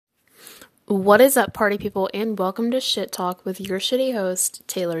What is up, party people, and welcome to Shit Talk with your shitty host,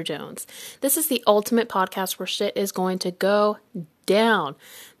 Taylor Jones. This is the ultimate podcast where shit is going to go down.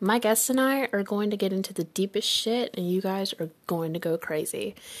 My guests and I are going to get into the deepest shit, and you guys are going to go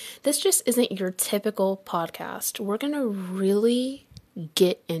crazy. This just isn't your typical podcast. We're going to really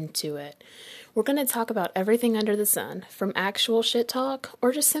get into it. We're going to talk about everything under the sun, from actual shit talk,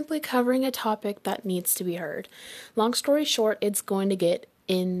 or just simply covering a topic that needs to be heard. Long story short, it's going to get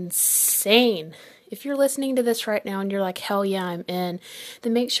insane. If you're listening to this right now and you're like, hell yeah, I'm in,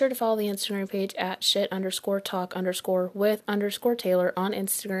 then make sure to follow the Instagram page at shit_talk_with_Taylor on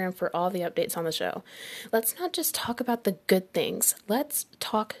Instagram for all the updates on the show. Let's not just talk about the good things. Let's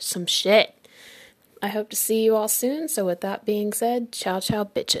talk some shit. I hope to see you all soon. So with that being said, ciao, ciao,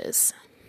 bitches.